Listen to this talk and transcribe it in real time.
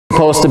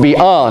supposed to be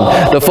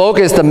on. The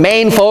focus, the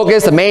main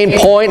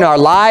point in our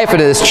life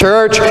and in this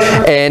church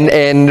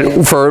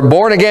and for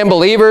born-again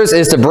believers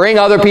is to bring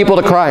other people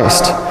to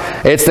Christ.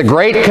 It's the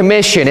Great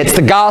Commission. It's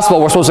the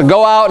gospel. We're supposed to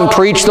go out and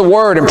preach the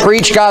Word and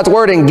preach God's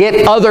Word and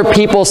get other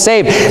people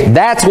saved.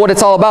 That's what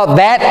it's all about.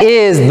 That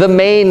is the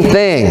main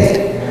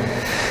thing.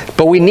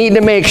 But we need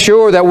to make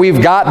sure that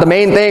we've got the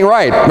main thing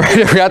right.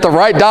 We got the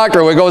right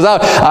doctrine when it goes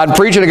out on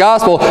preaching the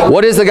gospel.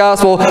 What is the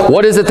gospel?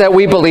 What is it that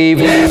we believe?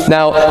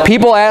 Now,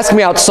 people ask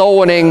me out soul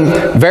winning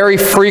very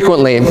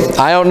frequently.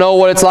 I don't know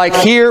what it's like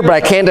here, but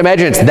I can't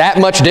imagine it's that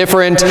much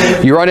different.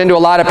 You run into a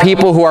lot of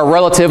people who are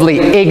relatively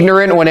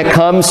ignorant when it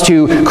comes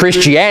to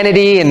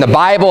Christianity and the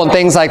Bible and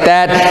things like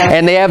that.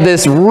 And they have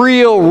this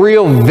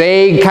real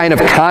vague kind of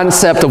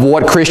concept of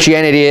what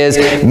Christianity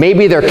is.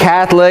 Maybe they're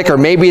Catholic, or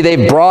maybe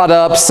they've brought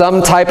up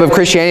some type of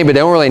Christianity, but they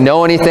don't really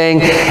know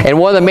anything. And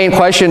one of the main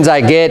questions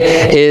I get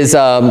is,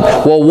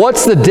 well,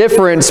 what's the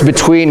difference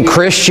between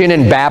Christian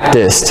and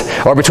Baptist,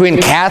 or between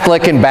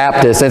Catholic and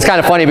Baptist? And it's kind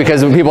of funny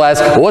because when people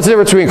ask, well, what's the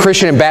difference between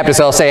Christian and Baptist?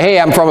 I'll say,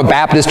 hey, I'm from a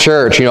Baptist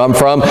church. You know, I'm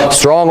from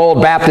strong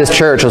old Baptist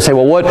church. I'll say,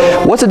 well,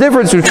 what's the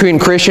difference between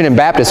Christian and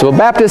Baptist? Well,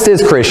 Baptist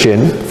is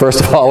Christian,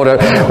 first of all.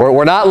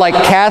 We're not like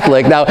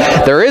Catholic. Now,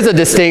 there is a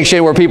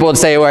distinction where people would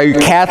say, well, are you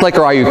Catholic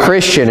or are you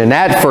Christian? And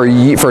that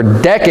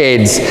for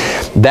decades,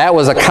 that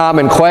was a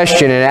common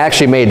question, and it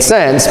actually made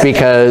sense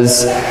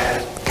because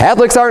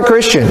Catholics aren't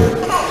Christian.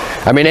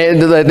 I mean,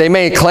 they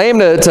may claim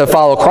to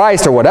follow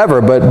Christ or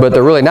whatever, but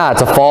they're really not.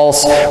 It's a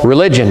false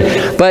religion.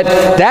 But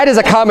that is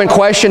a common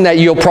question that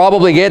you'll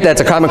probably get. That's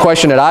a common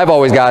question that I've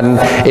always gotten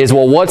is,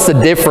 well, what's the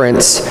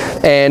difference?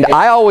 And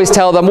I always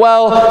tell them,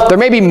 well, there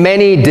may be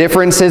many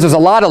differences. There's a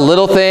lot of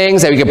little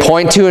things that we can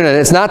point to, and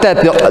it's not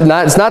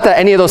that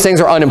any of those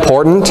things are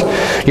unimportant.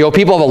 You know,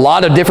 people have a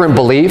lot of different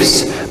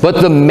beliefs,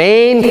 but the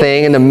main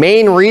thing and the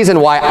main reason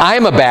why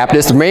I'm a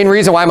Baptist, the main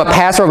reason why I'm a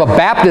pastor of a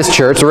Baptist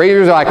church, the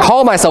reason why I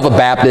call myself a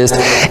Baptist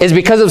is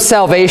because of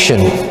salvation.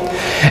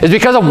 It's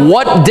because of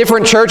what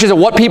different churches and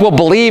what people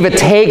believe it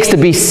takes to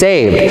be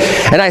saved.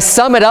 And I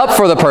sum it up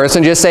for the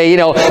person, just say, you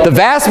know, the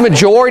vast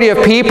majority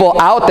of people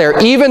out there,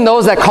 even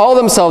those that call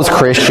themselves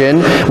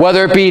Christian,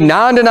 whether it be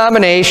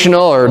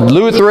non-denominational or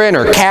Lutheran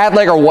or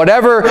Catholic or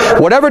whatever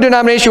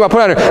denomination you want to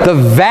put on there, the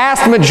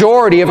vast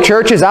majority of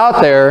churches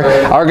out there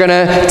are going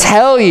to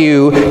tell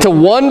you to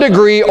one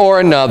degree or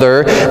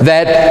another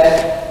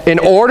that in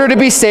order to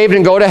be saved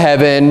and go to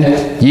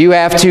heaven, you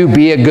have to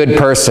be a good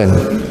person.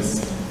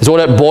 Is what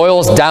it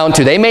boils down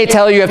to. They may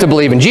tell you you have to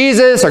believe in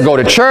Jesus or go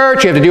to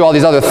church, you have to do all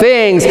these other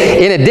things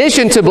in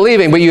addition to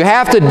believing, but you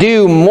have to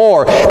do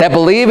more. That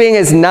believing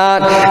is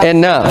not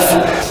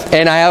enough.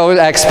 And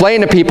I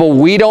explain to people,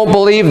 we don't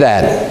believe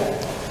that.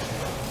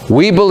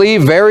 We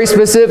believe very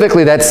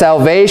specifically that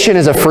salvation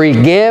is a free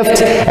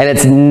gift and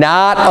it's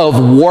not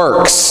of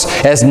works.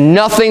 It has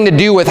nothing to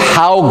do with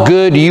how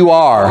good you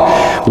are.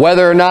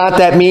 Whether or not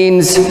that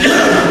means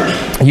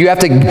you have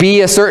to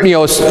be a certain,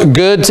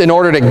 good in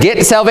order to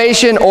get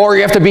salvation, or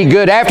you have to be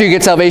good after you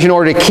get salvation in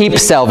order to keep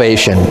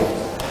salvation.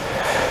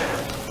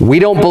 We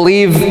don't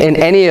believe in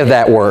any of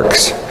that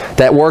works.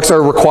 That works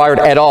are required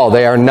at all.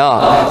 They are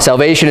not.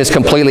 Salvation is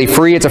completely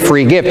free. It's a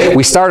free gift.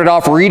 We started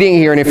off reading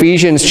here in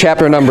Ephesians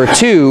chapter number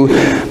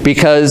 2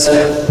 because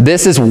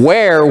this is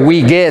where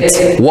we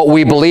get what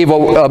we believe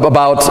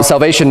about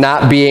salvation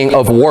not being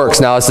of works.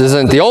 Now, this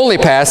isn't the only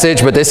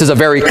passage, but this is a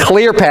very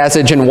clear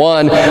passage and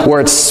one where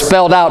it's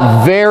spelled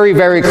out very,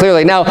 very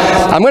clearly. Now,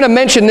 I'm going to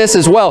mention this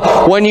as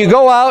well. When you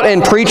go out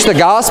and preach the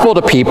gospel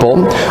to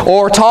people,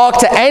 or talk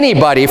to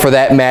anybody for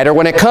that matter,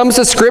 when it comes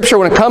to Scripture,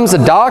 when it comes to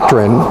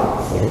doctrine,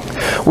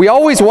 we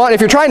always want,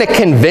 if you're trying to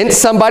convince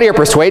somebody or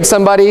persuade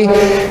somebody,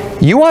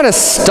 you want to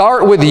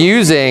start with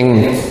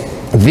using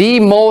the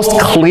most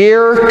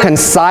clear,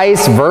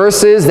 concise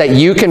verses that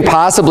you can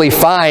possibly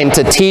find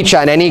to teach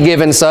on any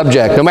given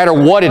subject, no matter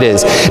what it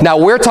is. Now,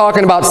 we're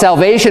talking about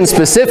salvation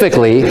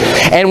specifically,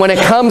 and when it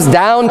comes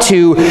down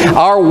to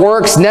our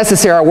works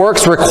necessary, our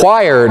works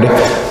required,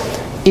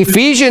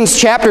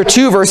 Ephesians chapter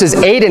 2 verses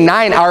 8 and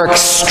 9 are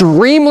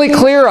extremely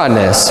clear on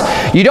this.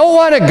 You don't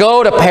want to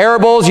go to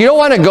parables. You don't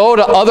want to go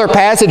to other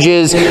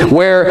passages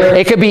where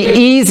it could be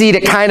easy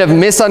to kind of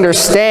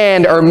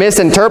misunderstand or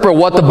misinterpret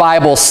what the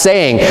Bible's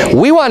saying.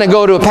 We want to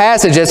go to a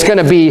passage that's going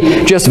to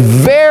be just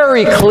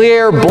very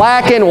clear,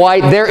 black and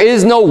white. There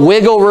is no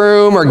wiggle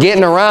room or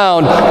getting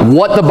around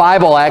what the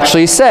Bible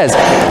actually says.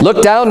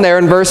 Look down there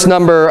in verse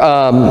number,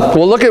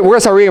 we're going to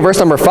start reading verse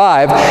number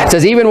 5. It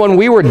says, even when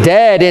we were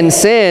dead in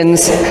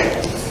sins,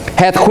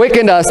 hath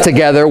quickened us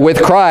together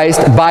with Christ.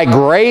 By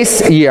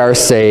grace ye are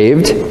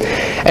saved,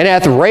 and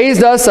hath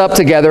raised us up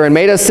together and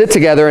made us sit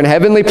together in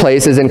heavenly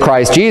places in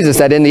Christ Jesus,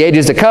 that in the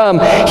ages to come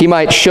he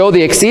might show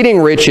the exceeding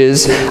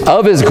riches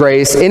of his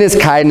grace in his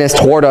kindness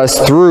toward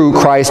us through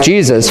Christ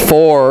Jesus.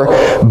 For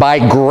by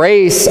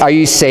grace are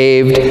you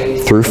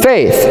saved through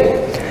faith,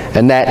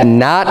 and that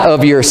not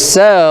of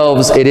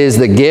yourselves, it is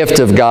the gift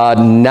of God,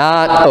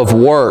 not of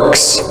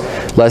works,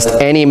 lest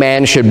any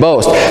man should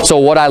boast. So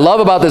what I love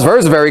about this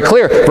verse is very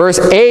clear. Verse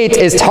 8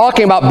 is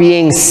talking about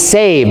being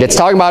saved. It's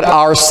talking about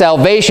our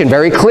salvation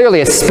very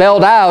clearly. It's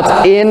spelled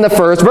out in the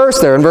first verse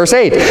there in verse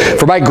 8.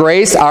 For by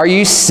grace are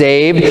you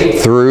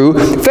saved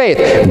through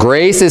faith.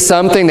 Grace is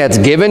something that's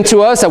given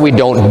to us that we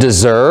don't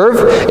deserve.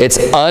 It's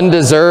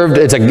undeserved.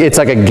 It's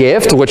like a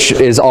gift, which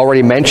is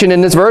already mentioned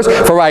in this verse.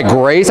 For by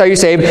grace are you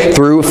saved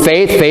through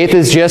faith. Faith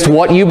is just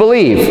what you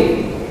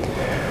believe.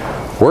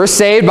 We're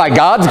saved by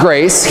God's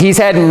grace. He's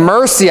had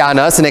mercy on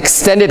us and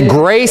extended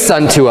grace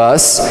unto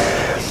us.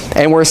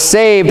 And we're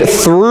saved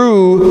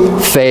through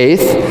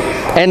faith.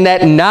 And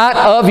that not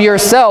of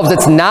yourselves.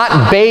 It's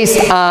not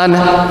based on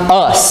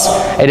us.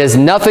 It has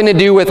nothing to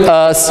do with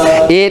us.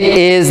 It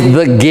is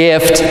the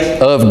gift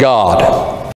of God.